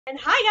And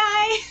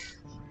hi,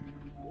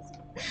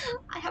 guy!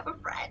 I have a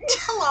friend.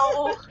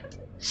 Hello.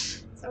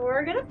 So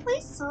we're gonna play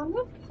Song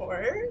of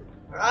Horror.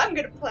 Or I'm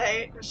gonna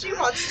play. She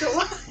wants to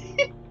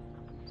lie.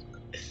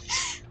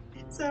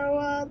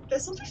 So,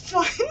 this'll be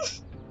fun.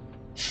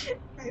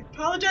 I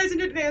apologize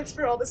in advance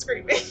for all the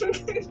screaming.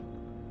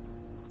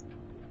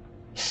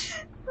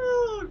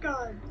 Oh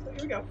god. So here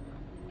we go.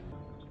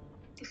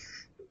 I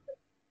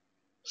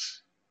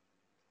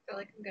feel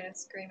like I'm gonna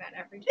scream at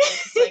every joke.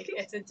 It's like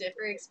it's a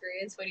different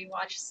experience when you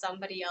watch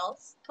somebody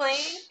else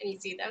playing and you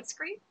see them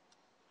scream.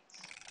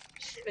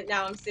 But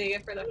now I'm seeing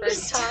it for the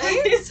first time,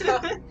 so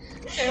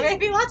there may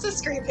be lots of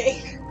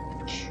screaming.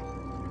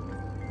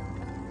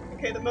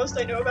 Okay, the most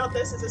I know about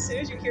this is as soon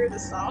as you hear the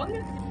song,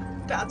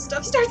 bad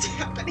stuff starts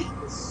happening.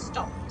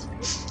 Stop.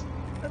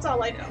 That's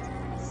all I know.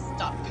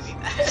 Stop doing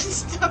that.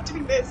 Stop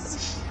doing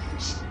this.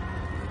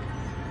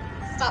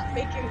 Stop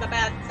making the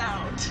bad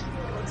sound. It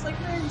looks like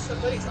we're in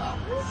somebody's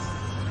office.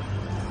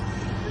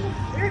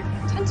 Weird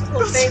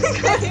tentacle things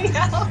coming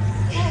out.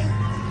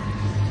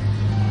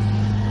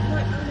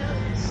 What? Oh no.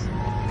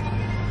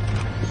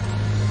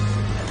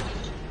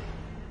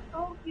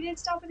 Oh, you didn't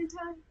stop it in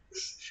time.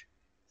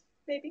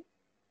 Maybe.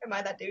 Am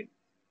I that dude?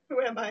 Who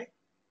am I?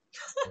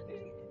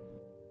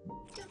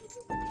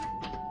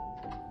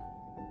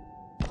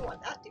 Oh, I'm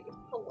that dude.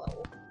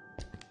 Hello.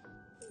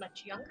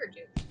 Much younger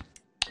dude.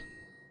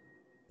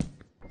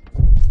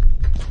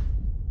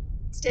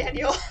 It's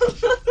Daniel.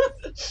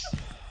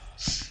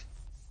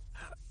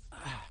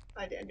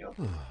 Hi, Daniel.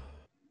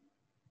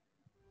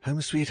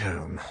 Home sweet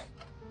home.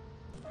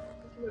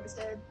 Move his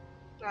head.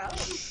 Wow.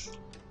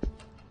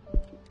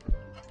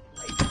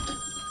 Hey,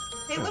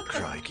 Oh, look.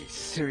 crikey,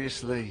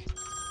 seriously?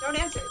 Don't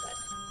answer that.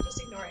 Just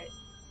ignore it.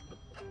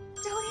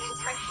 Don't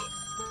answer it.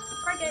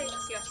 Friday.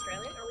 Is he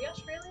Australian? Are we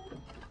Australian?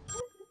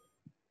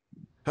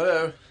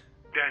 Hello?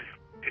 Daniel,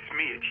 it's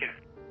me, Etienne.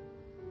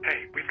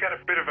 Hey, we've got a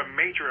bit of a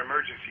major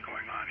emergency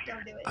going on here.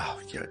 Don't do it. Oh,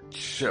 you're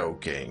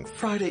joking.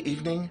 Friday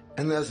evening,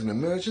 and there's an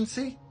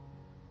emergency?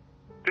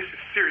 This is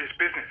serious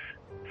business.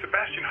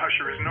 Sebastian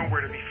Husher is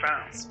nowhere to be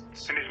found,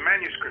 and his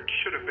manuscript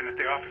should have been at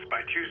the office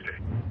by Tuesday.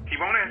 He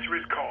won't answer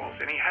his calls,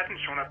 and he hadn't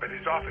shown up at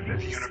his office at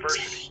the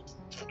university.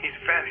 He's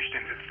vanished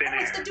into thin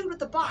It's the air. dude with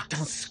the box.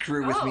 Don't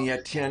screw with me,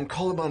 Etienne.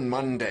 Call him on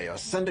Monday, or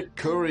send a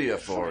courier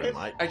for him.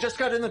 I just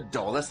got in the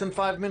door less than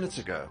 5 minutes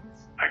ago.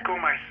 I go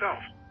myself,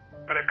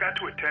 but I've got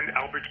to attend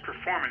Albert's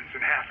performance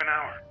in half an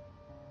hour.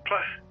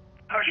 Plus,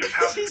 Husher's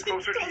house is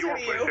closer to your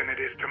place than it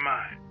is to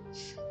mine.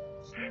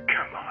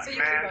 Come on, So you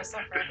man. can go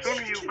somewhere. The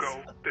sooner you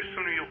go, the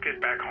sooner you'll get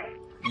back home.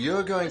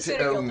 You're going to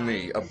Consider owe you'll die.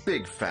 me a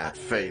big fat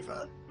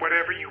favor.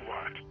 Whatever you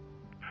want.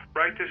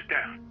 Write this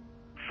down.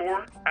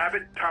 4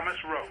 Abbott Thomas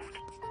Road,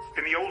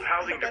 in the old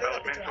housing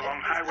developments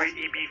along Highway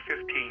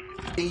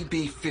EB-15.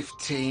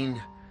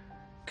 EB-15?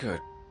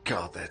 Good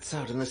God, that's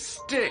out in the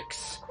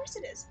sticks. Of course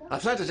it is. I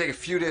plan to take a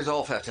few days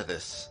off after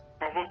this.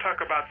 Well, we'll talk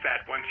about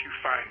that once you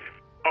find him.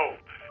 Oh,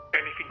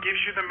 and if he gives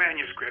you the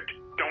manuscript,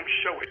 don't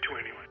show it to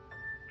anyone.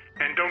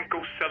 And don't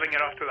go selling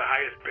it off to the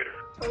highest bidder.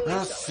 Totally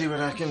I'll so. see what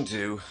I can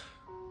do.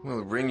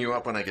 We'll ring you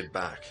up when I get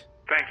back.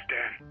 Thanks,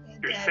 Dan.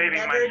 And You're Dad saving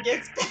never my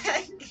gets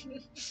back.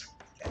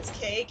 Because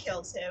Kay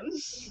kills him.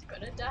 He's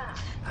gonna die.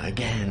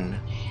 Again.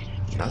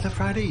 Another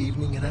Friday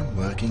evening and I'm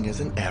working as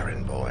an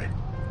errand boy.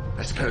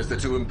 I suppose they're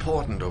too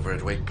important over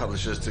at Wake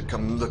Publishers to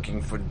come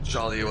looking for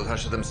jolly old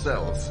Husher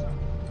themselves.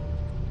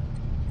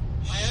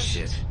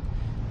 Shit.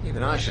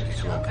 Even I should be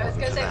too I was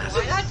important gonna for say, that.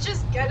 why not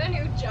just get a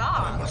new I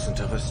job? mustn't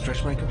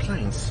overstretch my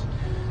complaints.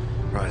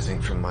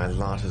 Rising from my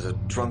lot as a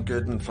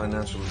drunkard and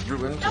financial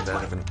ruin to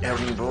that of an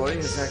errand boy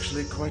is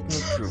actually quite an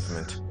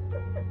improvement.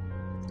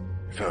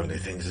 If only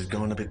things had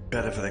gone a bit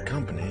better for the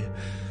company,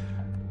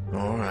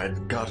 or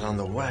I'd got on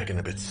the wagon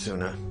a bit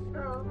sooner.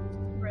 Oh,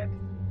 rip.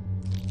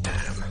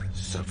 Damn,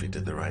 Sophie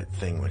did the right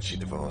thing when she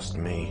divorced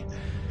me.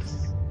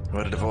 I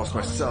would have divorced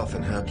myself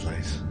in her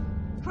place.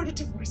 I want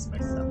to divorce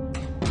myself.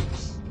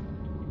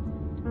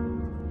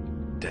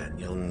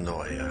 Daniel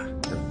Neuer,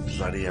 the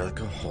bloody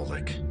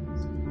alcoholic.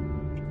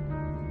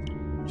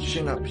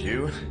 Chin up,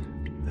 you.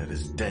 That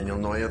is Daniel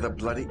Neuer, the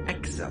bloody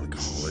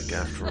ex-alcoholic,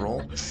 after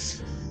all.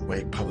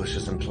 Wake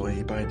Publishers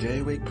employee by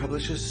day, Wake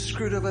Publishers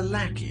screwed over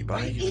lackey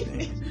by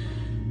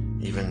evening.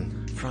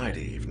 Even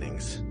Friday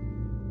evenings.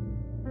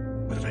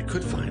 But if I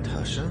could find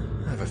Husher,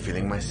 I have a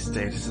feeling my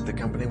status at the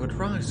company would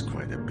rise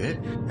quite a bit.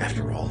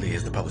 After all, he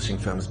is the publishing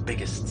firm's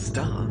biggest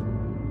star.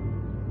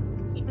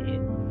 He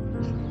did.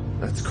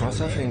 Let's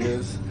cross our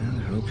fingers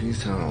and hope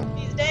he's home.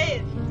 He's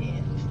dead.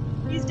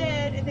 He's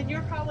dead, and then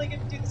you're probably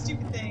gonna do the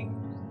stupid thing.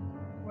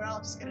 We're all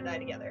just gonna die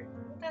together.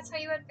 That's how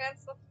you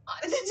advance the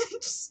plot.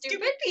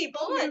 Stupid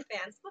people.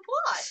 advance the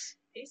plot.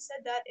 They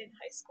said that in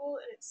high school,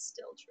 and it's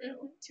still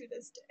true to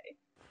this day.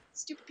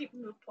 Stupid people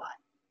move plot.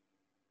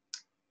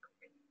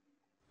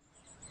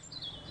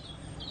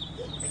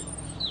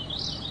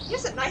 He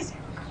has a nice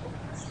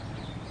house.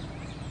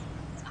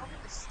 It's out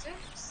of the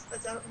sticks.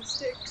 That's out in the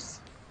sticks.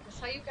 That's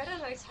how you get a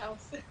nice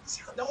house.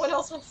 No one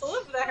else wants to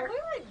live there. Look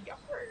at that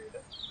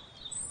yard.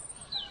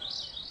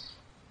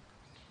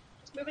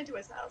 Let's move into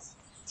his house.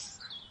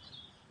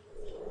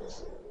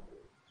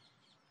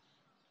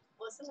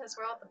 is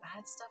where all the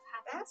bad stuff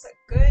happens. That's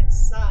a good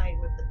sign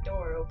with the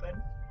door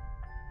open.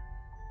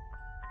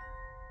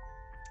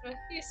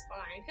 He's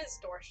fine. His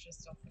door's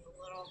just open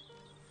a little.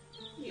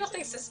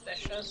 Nothing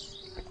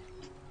suspicious.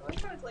 I'm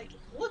trying to, like,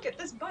 look at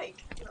this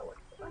bike. No, look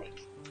at the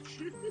bike.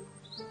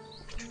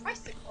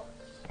 Tricycle.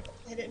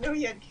 I didn't know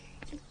he had.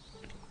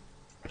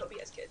 I hope he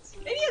has kids.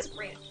 Maybe he has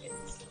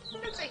grandkids. I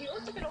would say he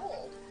looks a bit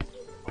old.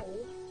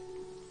 Old.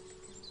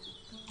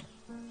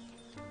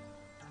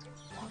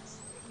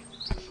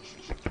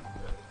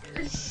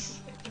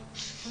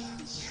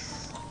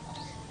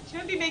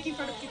 Shouldn't be making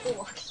fun of people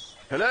walking.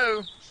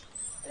 Hello?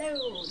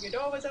 Hello, your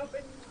door was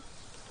open.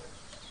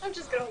 I'm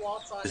just gonna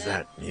waltz on Is it.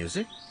 that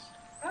music?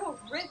 Oh,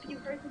 Rip, you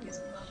heard the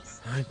music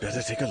box. I'd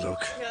better take a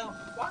look. No,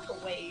 walk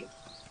away.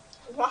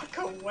 Walk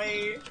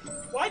away.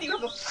 Why do you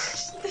have a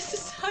flashlight? This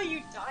is how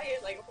you die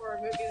in, like, horror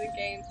movies and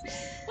games.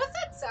 What's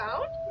that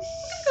sound? I'm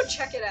gonna go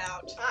check it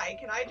out. Hi,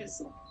 can I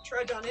just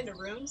trudge on into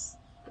rooms?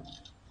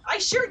 I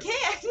sure can!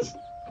 You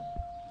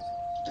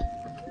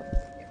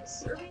have a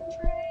serving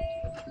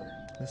tray?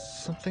 There's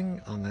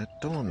something on that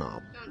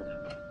doorknob. No,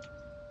 no.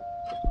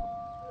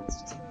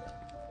 It's just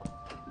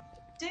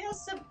Dear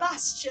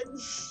Sebastian,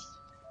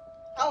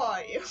 how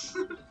are you?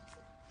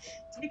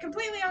 To be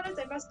completely honest,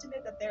 I must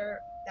admit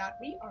that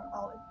we are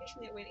all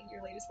impatiently awaiting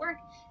your latest work.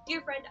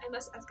 Dear friend, I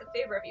must ask a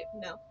favor of you.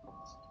 No.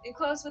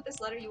 Enclosed with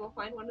this letter, you will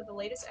find one of the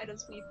latest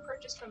items we've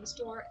purchased from the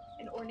store,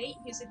 an ornate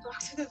music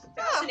box with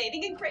a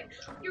fascinating and great.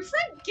 Your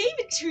friend gave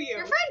it to you.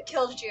 Your friend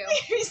killed you.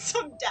 Maybe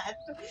some death.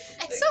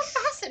 It's so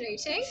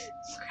fascinating.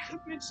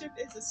 Craftsmanship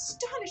is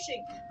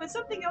astonishing, but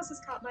something else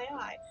has caught my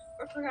eye.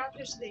 Or perhaps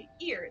it's the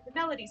ear, the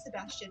melody,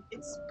 Sebastian.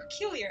 It's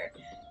peculiar.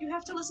 You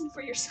have to listen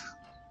for yourself.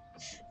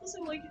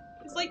 Also, like,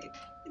 it's like,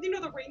 you know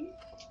The Ring?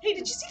 Hey,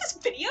 did you see this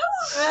video?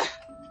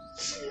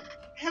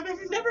 Have I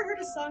never heard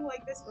a song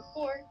like this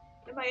before?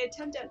 In my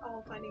attempt at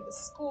all finding the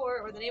score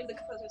or the name of the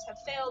composers have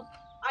failed,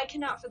 I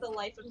cannot for the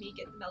life of me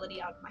get the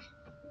melody out of my...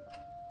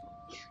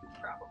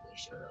 Probably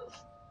should have.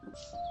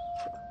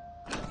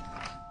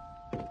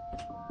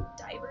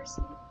 Divers?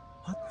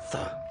 What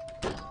the?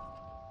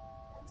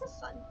 That's a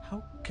fun.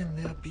 How can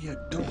there be a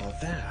door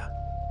there?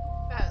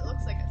 It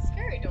looks like a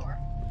scary door.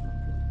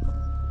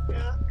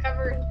 Yeah.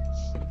 Covered.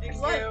 Thank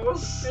Like, you.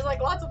 there's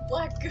like lots of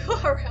black goo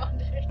around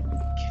it.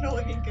 Can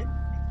only mean good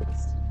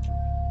things.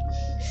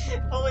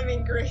 Only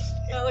mean great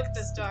things. Oh, look at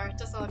this door. It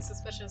doesn't look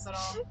suspicious at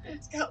all.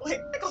 It's got like...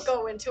 I think I'll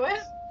go into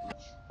it.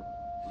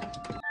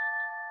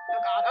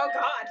 Oh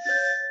god.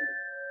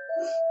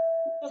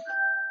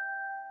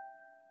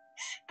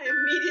 I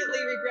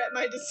immediately regret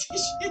my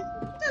decision.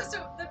 No,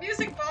 so the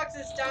music box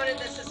is down in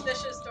the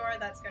suspicious door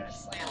that's gonna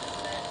slam,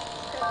 isn't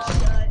it?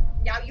 Shut.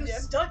 Yeah, you Yeah.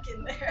 stuck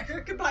in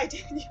there. Goodbye,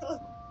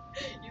 Daniel.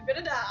 You're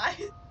gonna die.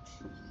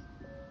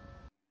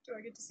 Do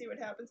I get to see what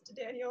happens to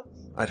Daniel?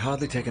 I'd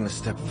hardly taken a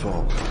step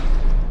forward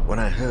when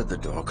I heard the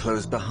door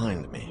close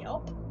behind me.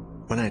 Yelp.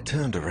 When I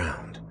turned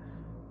around,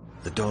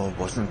 the door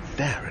wasn't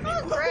there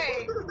anymore.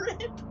 Great.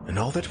 Rip. And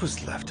all that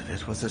was left of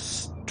it was a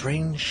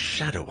strange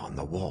shadow on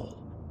the wall.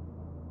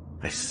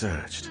 I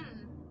searched.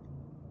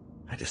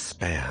 I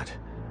despaired.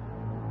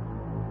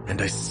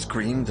 And I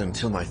screamed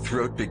until my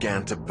throat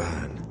began to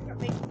burn.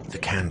 The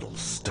candles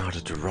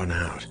started to run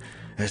out,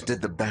 as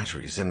did the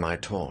batteries in my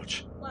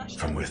torch.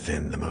 From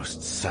within the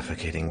most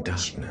suffocating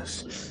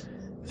darkness,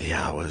 the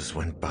hours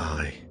went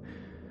by,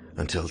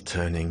 until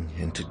turning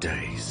into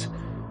days,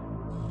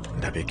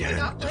 and I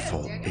began to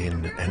fall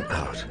in and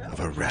out of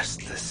a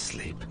restless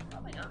sleep.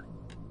 Probably not.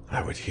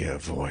 I would hear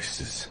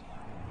voices,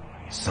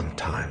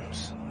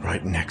 sometimes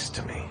right next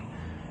to me,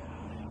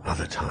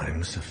 other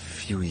times a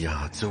few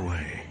yards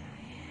away.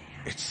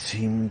 It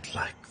seemed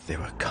like they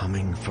were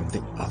coming from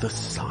the other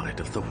side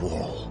of the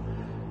wall.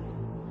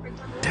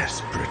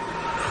 Desperate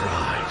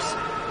cries,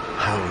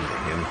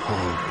 howling in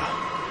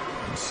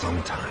horror, and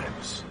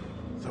sometimes,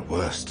 the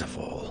worst of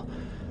all,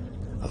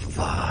 a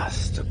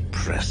vast,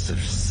 oppressive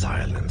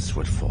silence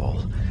would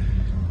fall,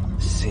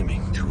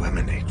 seeming to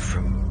emanate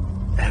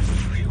from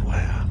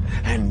everywhere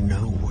and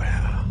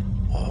nowhere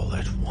all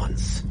at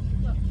once.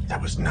 There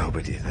was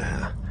nobody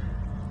there,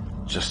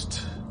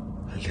 just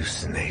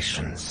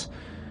hallucinations,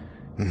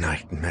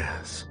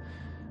 nightmares,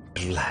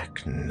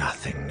 black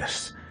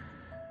nothingness,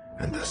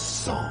 and the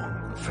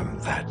song from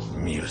that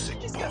music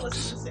Just gotta listen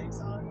box. to the same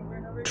song over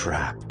and over again.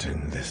 Trapped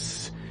in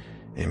this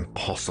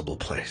impossible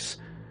place,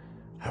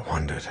 I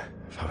wondered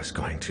if I was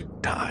going to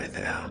die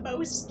there.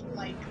 Most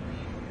likely.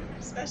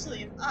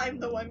 Especially if I'm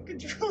the one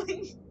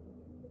controlling.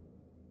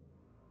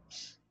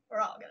 We're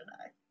all gonna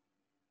die.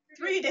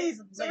 3 days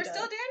later. So we're still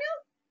Daniel?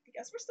 I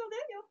guess we're still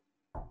Daniel.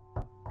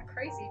 A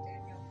crazy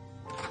Daniel.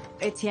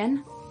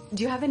 Etienne,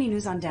 do you have any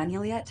news on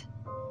Daniel yet?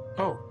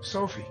 Oh,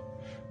 Sophie.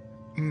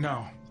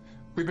 No.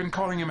 We've been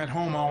calling him at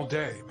home all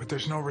day, but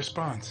there's no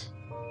response.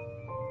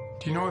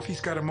 Do you know if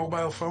he's got a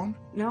mobile phone?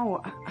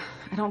 No,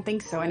 I don't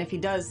think so. And if he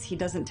does, he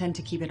doesn't tend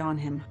to keep it on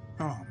him.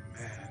 Oh,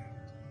 man.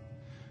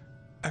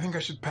 I think I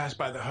should pass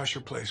by the Husher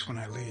place when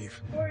I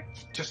leave, Or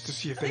just to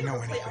see if I they think know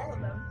hopefully all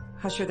anything. of them.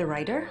 Husher the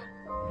writer?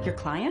 Your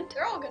client?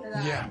 They're all gonna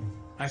die. Yeah,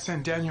 I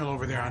sent Daniel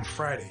over there on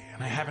Friday,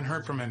 and I haven't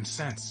heard from him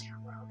since.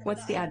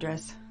 What's the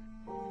address?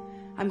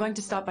 I'm going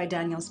to stop by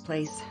Daniel's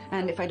place,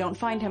 and if I don't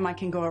find him, I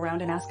can go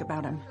around and ask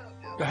about him.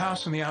 The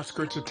house on the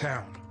outskirts of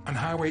town, on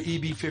Highway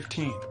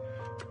EB-15.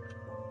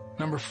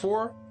 Number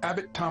 4,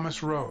 Abbott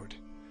Thomas Road.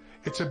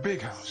 It's a big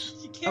house.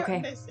 You can't Okay.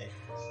 miss it.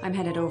 I'm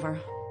headed over.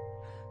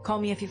 Call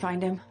me if you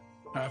find him.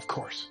 Of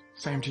course.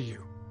 Same to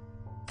you.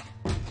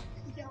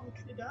 Yeah, I'm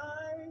gonna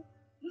die.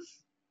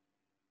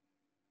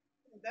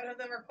 None of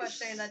them are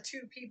questioning that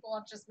 2 people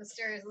have just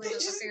mysteriously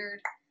disappeared.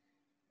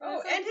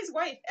 Oh, and his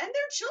wife, and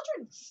their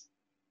children.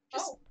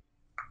 Just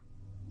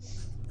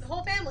The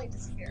whole family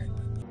disappeared.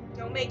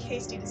 don't make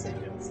hasty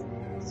decisions.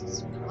 This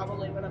is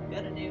probably what I'm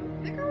gonna do.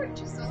 I think I would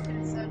just all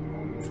gonna send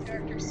all these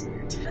characters to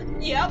their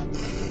death. Yep.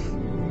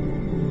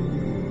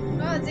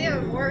 Oh, it's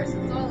even worse.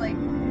 It's all like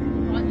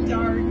fun.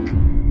 Dark.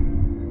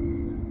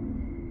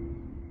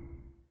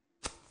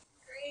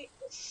 Great.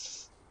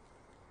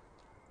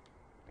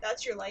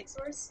 That's your light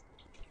source?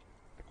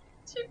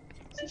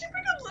 Did you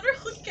bring a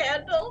literal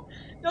candle?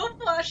 No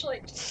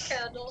flashlight, just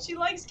candle. She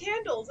likes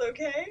candles,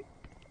 okay?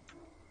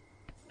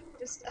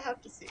 Just I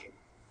have to see.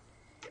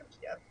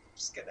 Yep.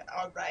 Just gonna.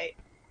 Alright.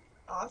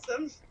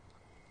 Awesome.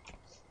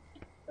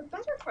 The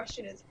better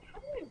question is, how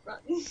do I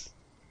run?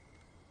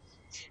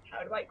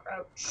 How do I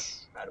crouch?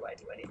 How do I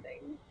do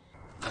anything?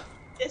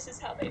 This is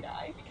how they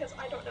die, because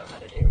I don't know how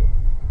to do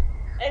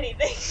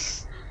anything.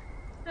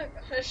 Oh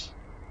gosh.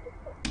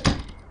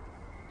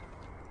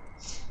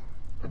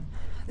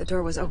 The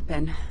door was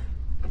open.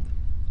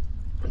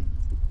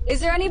 Is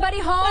there anybody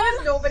Why home?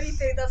 does nobody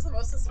think that's the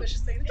most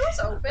suspicious thing? The door's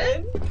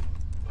open.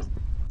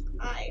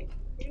 Hi.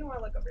 You know I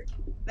look over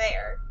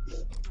there.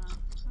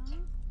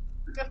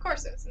 Of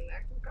course it was in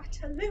there. I've got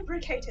to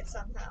lubricate it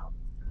somehow.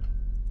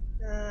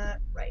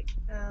 Right.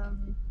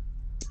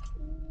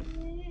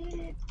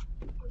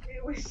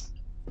 Okay, it's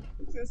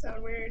gonna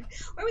sound weird.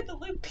 Why would the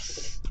loop be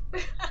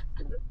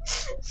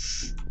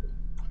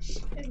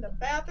in the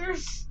bathroom?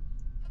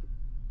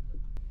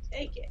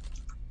 Take it.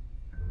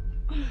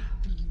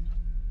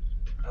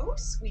 Oh,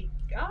 sweet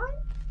guy.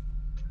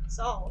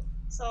 Saul,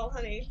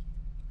 honey.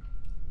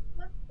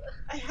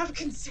 I have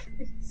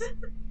concerns.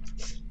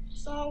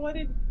 Saul,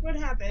 what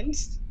happened?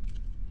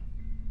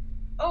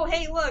 Oh,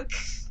 hey, look.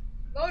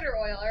 Motor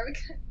oil, are we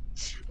good?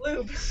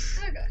 Lube.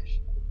 Oh gosh.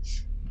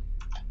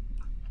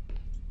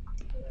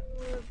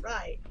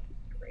 Right.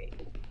 Great.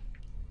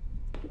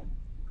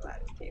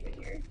 Glad it came in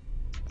here.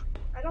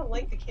 I don't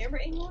like the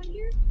camera angle in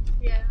here.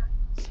 Yeah.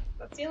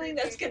 I'm feeling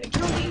that's gonna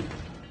kill me.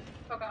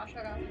 Oh gosh,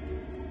 oh gosh.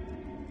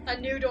 A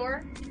new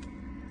door?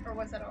 Or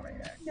was that already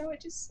there? No, it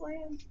just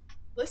slammed.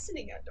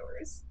 Listening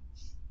outdoors.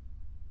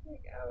 There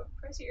you go.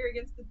 Press your ear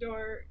against the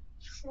door.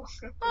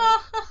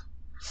 Oh,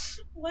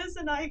 Liz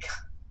and I.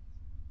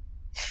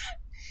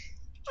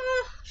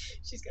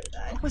 She's gonna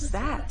die. What was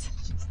that?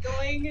 She's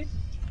going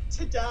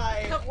to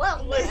die.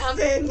 well, ma'am.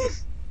 Listen.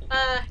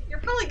 You're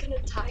probably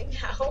gonna die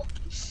now.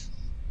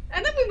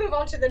 And then we move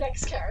on to the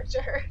next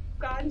character.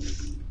 God.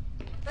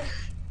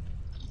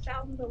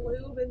 Found the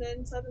lube and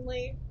then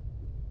suddenly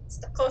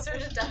Closer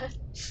to death.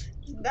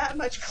 that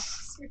much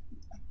closer.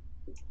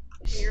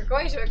 You're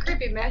going to a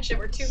creepy mansion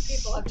where 2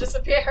 people have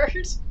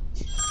disappeared.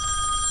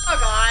 Oh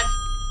god.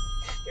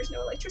 There's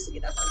no electricity.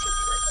 That phone should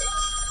be working.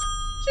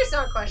 She's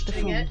not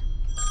questioning phone. it.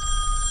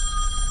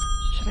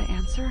 Should I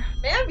answer?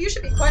 Ma'am, you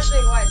should be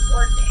questioning why it's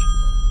working.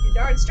 You're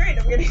darn straight.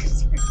 I'm gonna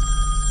answer.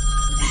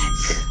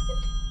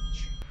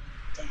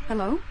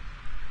 Hello?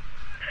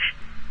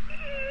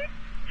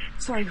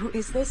 Sorry, who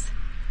is this?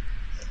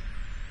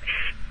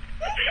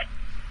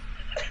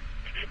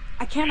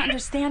 I can't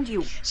understand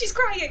you. She's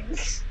crying.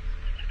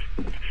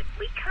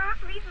 We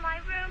can't leave my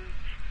room.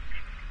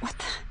 What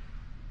the?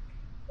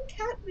 I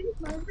can't leave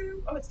my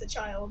room. Oh, it's the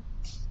child.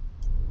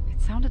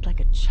 It sounded like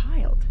a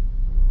child.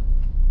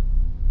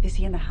 Is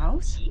he in the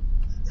house?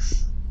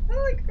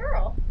 Oh, like a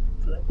girl.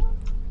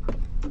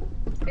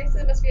 Okay, so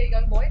it must be a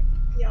young boy.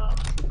 Yeah.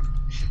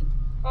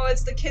 Oh,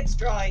 it's the kid's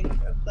drawing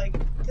of like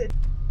the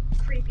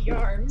creepy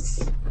arms.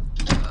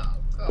 Oh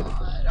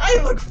god. I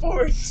look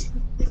forward to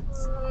it.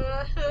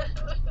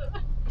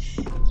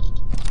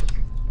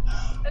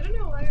 I don't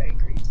know why I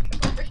agreed to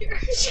come over here.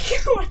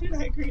 Why did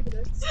I agree to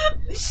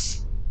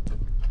this?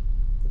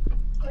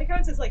 I like how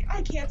it says like,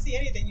 I can't see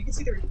anything. You can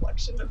see the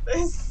reflection of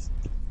this.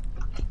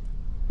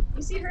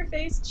 You see her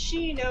face?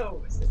 She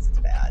knows this is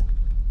bad.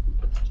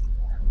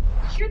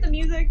 You hear the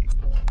music?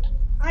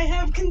 I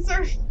have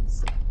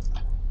concerns.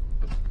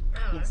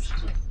 Yes.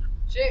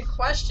 She didn't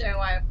question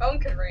why a phone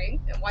could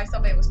ring and why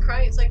somebody was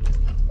crying. It's like,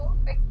 well,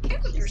 I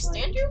can't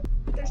understand you.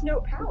 There's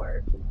no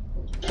power.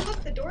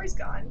 Look, the door's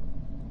gone.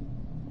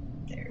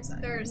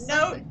 There's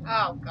no. something-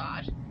 Oh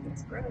god.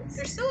 It's gross.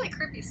 There's still like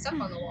creepy stuff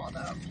on the wall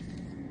though.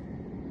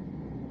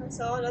 I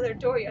saw another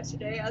door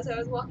yesterday as I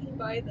was walking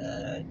by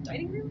the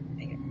dining room.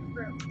 Dang it,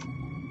 room.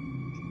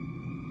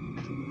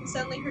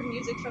 Suddenly heard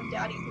music from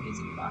Daddy's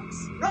music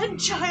box. Run,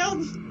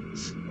 child!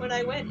 When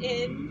I went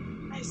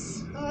in, I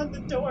saw the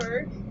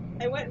door,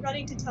 I went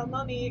running to tell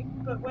Mommy,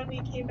 but when we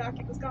came back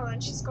it was gone.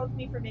 She scolded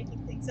me for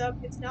making things up.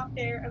 It's not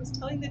fair. I was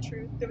telling the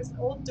truth. There was an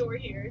old door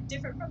here,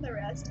 different from the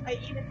rest. I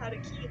even had a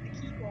key in the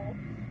keyhole.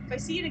 If I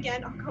see it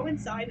again, I'll go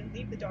inside and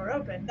leave the door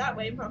open. That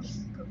way Mommy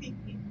will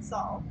believe me.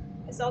 Saul.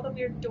 I saw the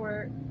weird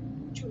door,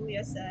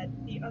 Julia said.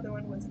 The other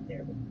one wasn't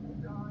there, but oh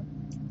god.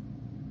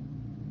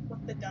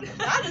 What the devil?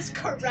 That is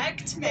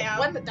correct, ma'am.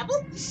 What the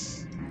devil?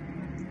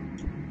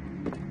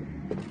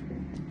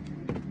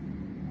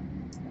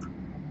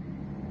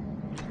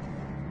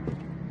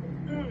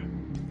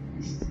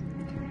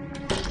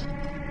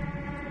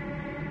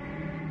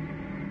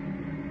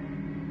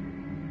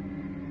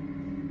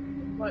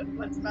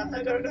 What's that?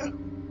 I don't know.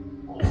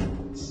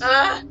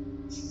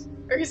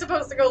 Are you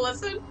supposed to go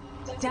listen?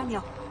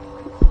 Daniel,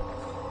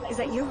 is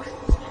that you?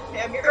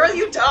 Ma'am, girl,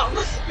 you dumb.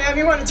 Ma'am,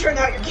 you want to turn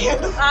out your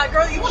candle?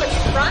 Girl, you want to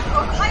run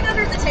or hide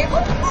under the table?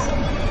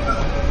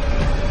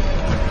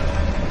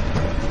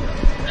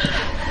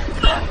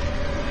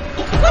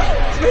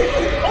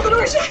 Oh, the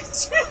door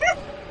shut!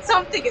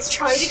 Something is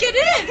trying to get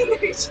in!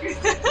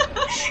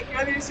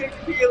 I'm just going to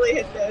really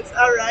hit this.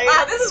 Alright.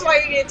 This is why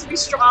you need to be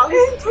strong.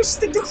 Push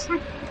the door.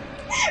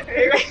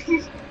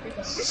 Alright.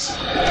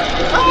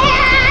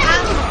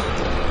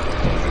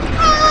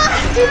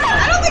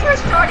 I don't think we're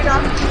strong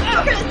enough.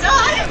 I'm gonna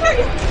die. We're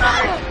gonna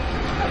die.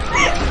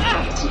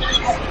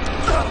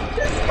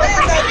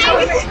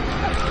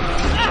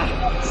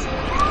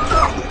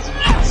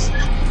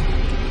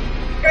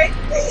 Great.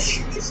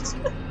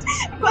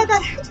 I'm glad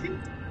that happened.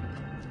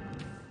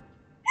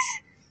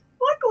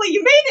 Luckily,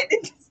 you made it in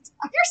this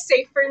time. You're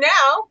safe for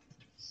now,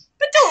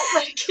 but don't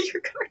let it get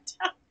your guard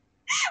down.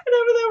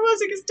 Whatever that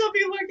was, it can still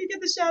be lurking in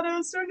the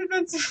shadows. Storm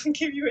defense will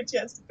give you a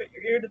chance to put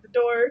your ear to the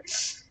door.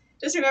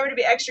 Just remember to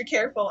be extra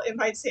careful. It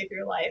might save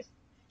your life.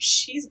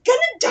 She's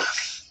gonna die.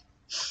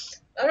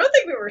 I don't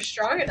think we were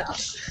strong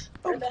enough.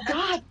 Oh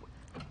God!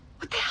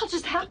 What the hell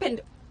just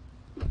happened?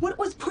 What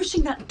was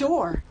pushing that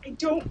door? I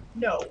don't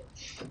know.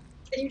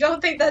 And you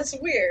don't think that's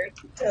weird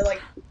to,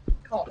 like,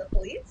 call the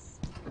police?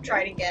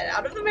 Try to get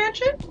out of the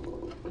mansion?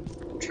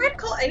 Try to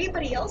call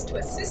anybody else to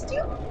assist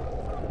you?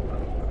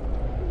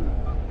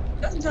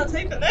 Doesn't sound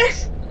safe in there.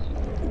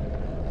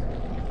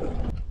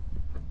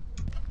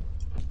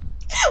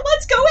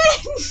 Let's go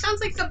in! Sounds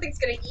like something's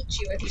gonna eat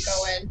you if you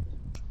go in.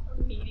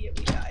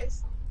 Immediately,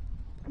 guys.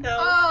 No.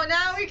 Oh,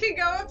 now we can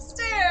go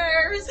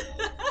upstairs!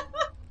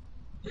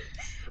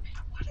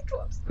 Go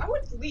upstairs. I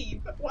would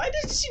leave. Why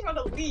did she want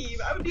to leave?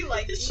 I would be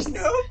like,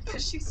 no.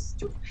 Because she's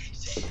stupid.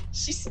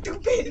 She's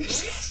stupid.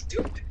 She's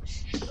stupid.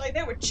 Like,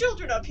 there were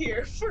children up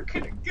here. We're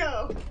gonna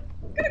go.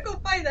 I'm gonna go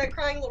find that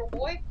crying little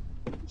boy.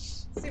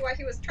 See why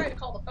he was trying to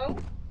call the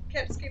phone.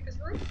 Can't escape his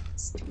room.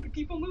 Stupid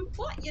people move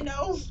plot, you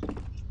know.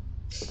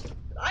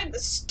 But I'm the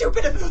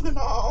stupidest of them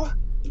all.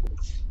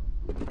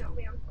 No,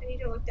 ma'am. I need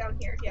to look down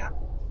here. Yeah.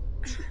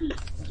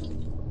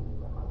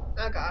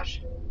 Oh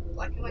gosh.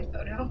 Black and white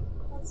photo.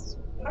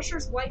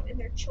 Usher's wife and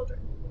their children.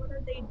 What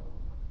are they?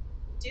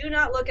 Do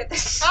not look at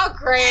this. Oh,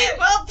 great.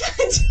 Well,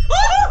 that's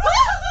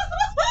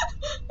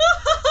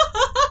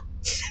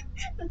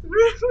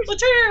rude. We'll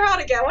turn it around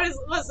again. What does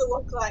it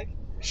look like?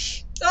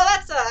 Oh,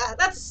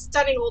 that's a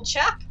stunning old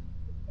chap.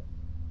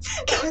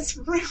 That was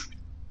rude.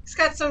 He's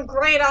got some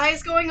great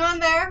eyes going on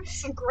there.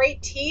 Some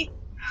great teeth.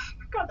 Oh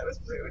my god, that was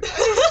rude.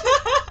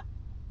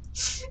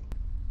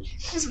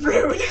 It was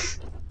rude.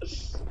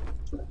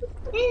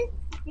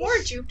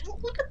 Warned you,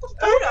 don't look at the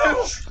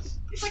photo.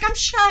 He's like, I'm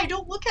shy,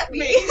 don't look at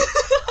me.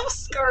 I'm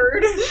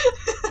scared.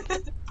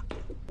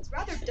 It's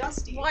rather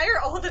dusty. Why are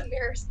all the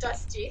mirrors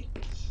dusty?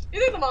 You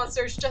think the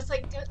monster's just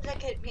like, don't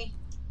look at me.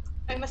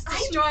 I must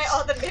destroy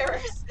all the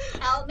mirrors.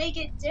 I'll make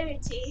it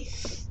dirty.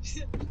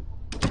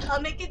 I'll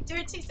make it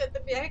dirty so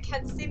the mirror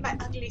can't see my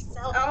ugly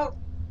self. Oh,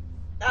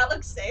 that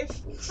looks safe.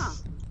 Huh.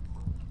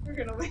 We're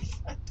gonna leave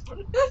that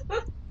one.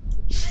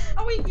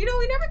 Oh, we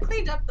never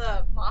cleaned up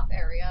the mop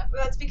area.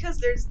 Well, that's because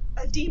there's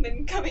a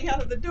demon coming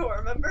out of the door,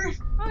 remember?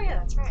 Oh yeah,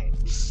 that's right.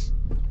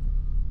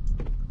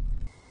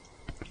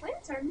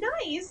 Plants are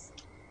nice.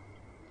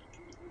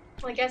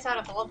 Well, I guess out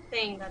of all the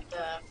things that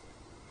the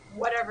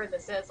whatever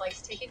this is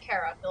likes taking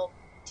care of, they'll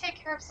take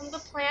care of some of the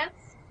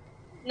plants.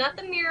 Not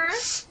the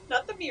mirrors.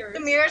 Not the mirrors. The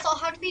mirrors all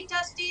have to be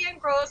dusty and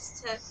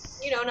gross to,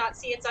 not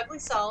see its ugly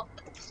self.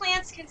 But the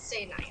plants can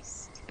stay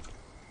nice.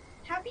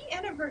 Happy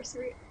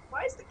anniversary.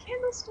 Why is the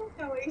candle still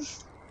going?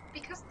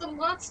 Because the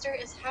monster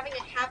is having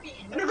a happy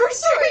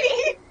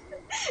Anniversary!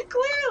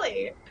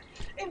 Clearly.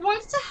 It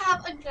wants to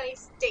have a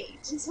nice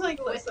date. It's like,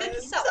 with listen,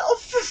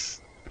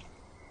 itself.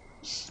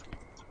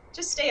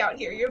 Just stay out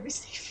here. You'll be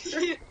safe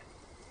here.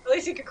 At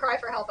least you could cry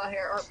for help out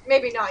here. Or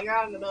maybe not. You're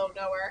out in the middle of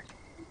nowhere.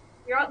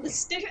 You're out in the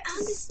sticks. Out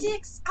in the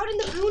sticks. Out in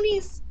the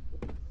boonies.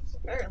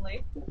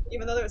 Apparently.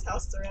 Even though there was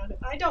houses around it.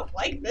 I don't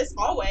like this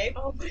hallway.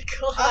 Oh my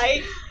god.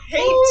 I hate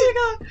Oh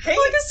my god. hate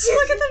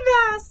Look at the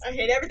mess. I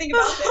hate everything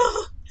about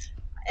this.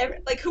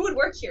 Like, who would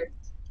work here?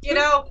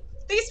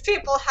 These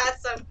people had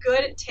some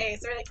good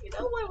taste. They're like,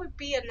 what would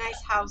be a nice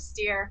house,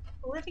 dear?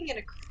 Living in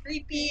a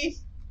creepy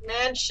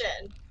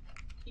mansion.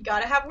 You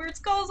gotta have weird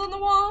skulls on the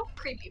wall,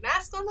 creepy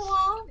masks on the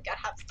wall, you gotta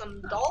have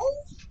some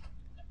dolls.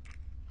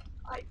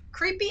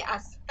 Creepy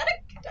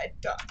aesthetic.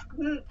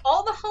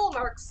 All the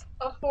hallmarks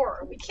of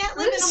horror. We can't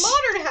live in a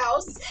modern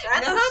house.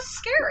 That's No. not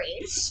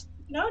scary.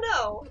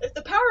 No. If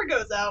the power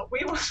goes out, we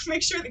want to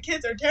make sure the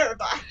kids are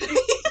terrified.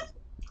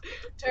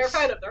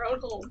 Terrified of their own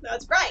home.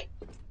 That's right.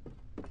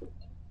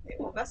 They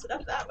won't mess it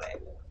up that way.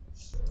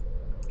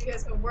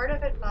 Because a word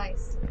of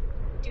advice.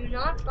 Do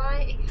not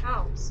buy a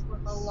house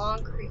with a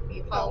long,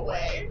 creepy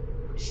hallway.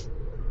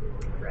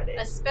 Ready.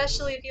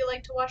 Especially if you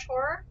like to watch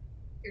horror,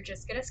 you're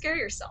just gonna scare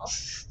yourself.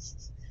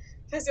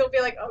 Because you'll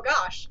be like, oh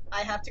gosh,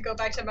 I have to go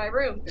back to my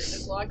room through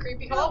this long,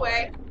 creepy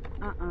hallway.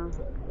 God.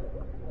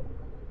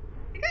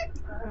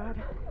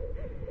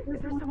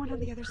 Is there someone on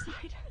the other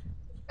side?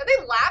 Are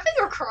they laughing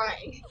or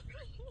crying?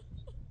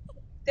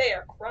 They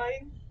are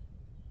crying.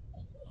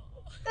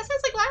 That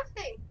sounds like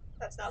laughing.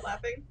 That's not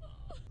laughing.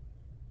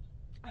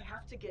 I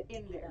have to get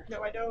in there.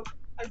 No, I don't.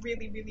 I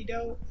really, really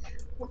don't.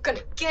 We're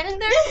gonna get in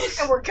there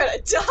and we're gonna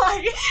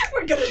die.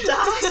 We're gonna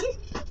die.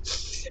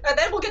 And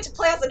then we'll get to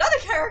play as another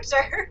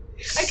character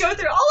and go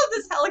through all of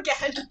this hell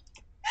again.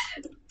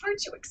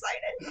 Aren't you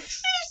excited?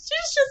 She's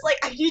just like,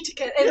 I need to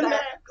get in there.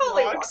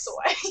 Chloe walks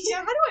away. Yeah,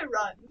 how do I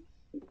run?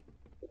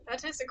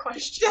 That is a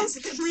question. That's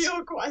the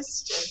real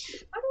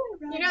question. How do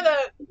I run? You know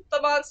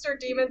the monster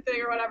demon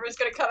thing or whatever is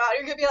gonna come out.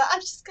 You're gonna be like,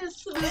 I'm just gonna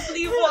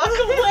smoothly walk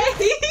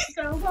away.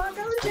 So walk on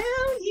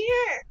down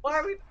here. Why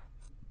are we?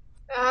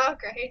 Oh,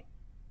 great.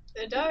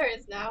 The door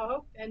is now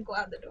open.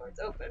 Glad the door's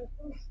open.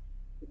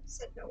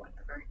 Said no one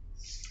ever.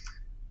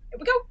 Here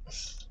we go.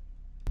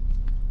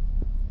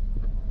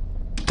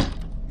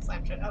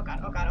 Slam shut. Oh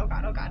god, oh god, oh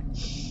god, oh god.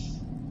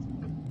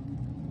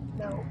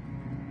 No.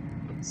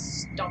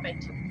 Stop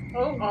it.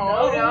 Oh,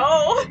 Oh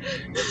no!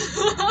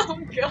 Oh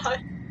god.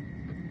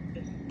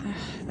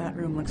 That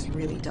room looks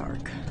really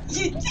dark.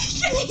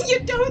 You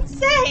don't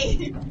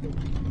say!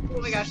 Oh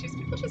my gosh, these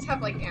people just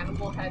have like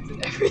animal heads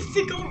in every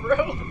single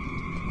room.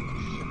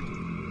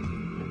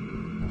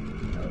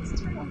 No, let's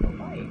turn on the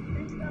light.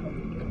 There's not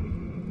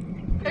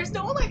a There's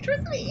no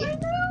electricity. I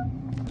know.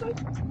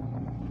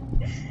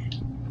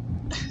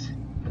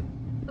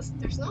 Listen,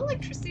 there's no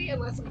electricity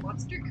unless a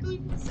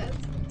Monster-kun says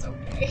it's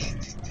okay.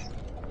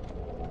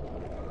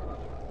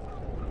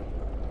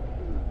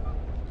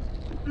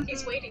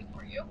 He's waiting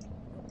for you.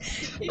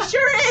 He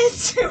sure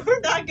is. We're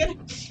not gonna.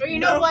 Or you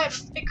know what?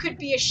 It could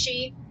be a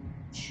she.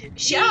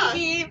 She, Yeah.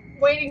 he,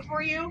 waiting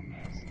for you.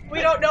 We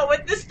don't know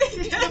what this thing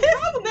is. The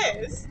problem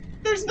is,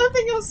 there's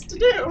nothing else to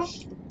do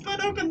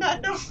but open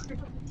that door.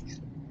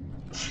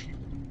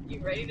 You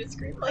ready to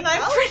scream like And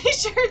I'm hell? pretty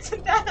sure it's a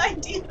bad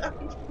idea.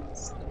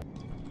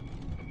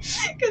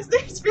 Because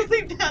there's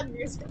really bad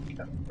music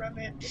coming from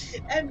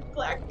it. And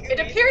black gooey. It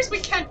appears we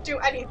can't do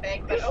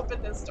anything but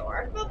open this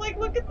door. But like,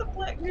 look at the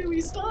black gooey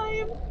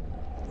slime.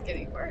 It's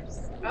getting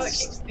worse. Oh,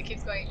 it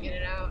keeps going in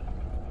and out.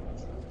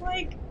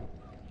 Like,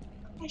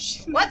 I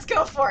should. Let's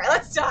go for it.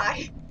 Let's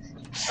die.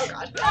 Oh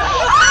god.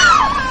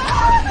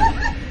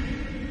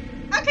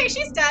 Okay,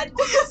 she's dead.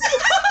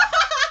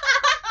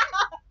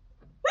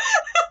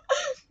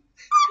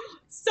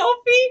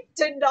 Sophie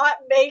did not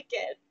make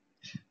it.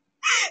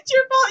 It's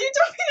your fault. You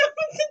told me to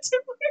open the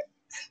door.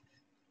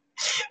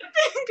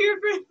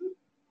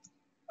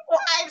 Well,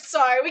 I'm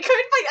sorry. We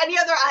couldn't find any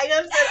other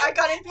items and I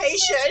got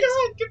impatient.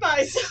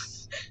 Goodbye.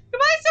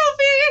 Goodbye,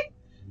 Sophie!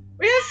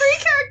 We have 3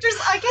 characters.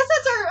 I guess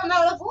that's our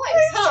amount of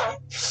lives, huh?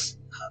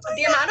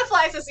 The amount of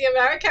lives is the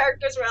amount of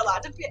characters we're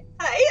allowed to play.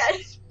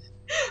 And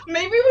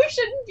maybe we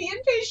shouldn't be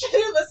impatient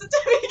and listen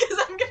to me because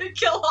I'm gonna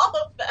kill all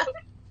of them.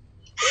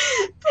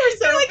 Poor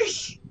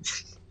Sophie.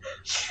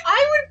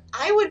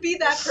 I would be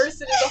that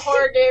person in the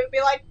horror game and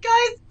be like,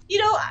 guys, you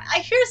know, I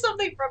hear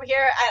something from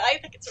here and I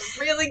think it's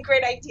a really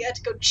great idea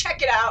to go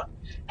check it out.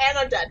 And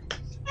I'm dead.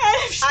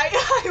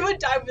 I would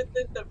die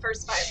within the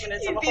first 5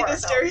 minutes of a You'd be horror the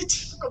film.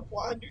 stereotypical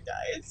blonde who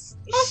dies.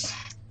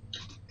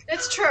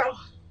 It's true.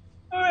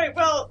 Alright,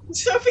 well,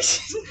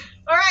 Sophie.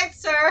 Alright,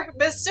 sir,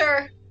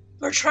 Mr.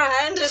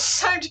 Bertrand, it's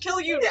time to kill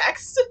you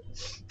next.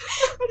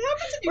 What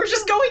happens if you We're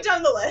just going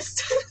down the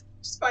list.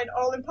 just find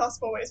all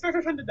impossible ways for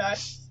everyone to die?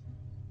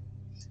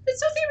 Did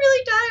Sophie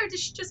really die, or did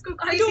she just go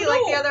I crazy don't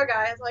like know. the other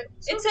guy? Like,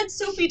 It said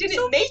Sophie didn't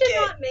Sophie make did it.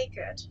 not make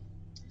it.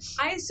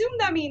 I assume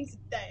that means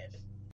dead.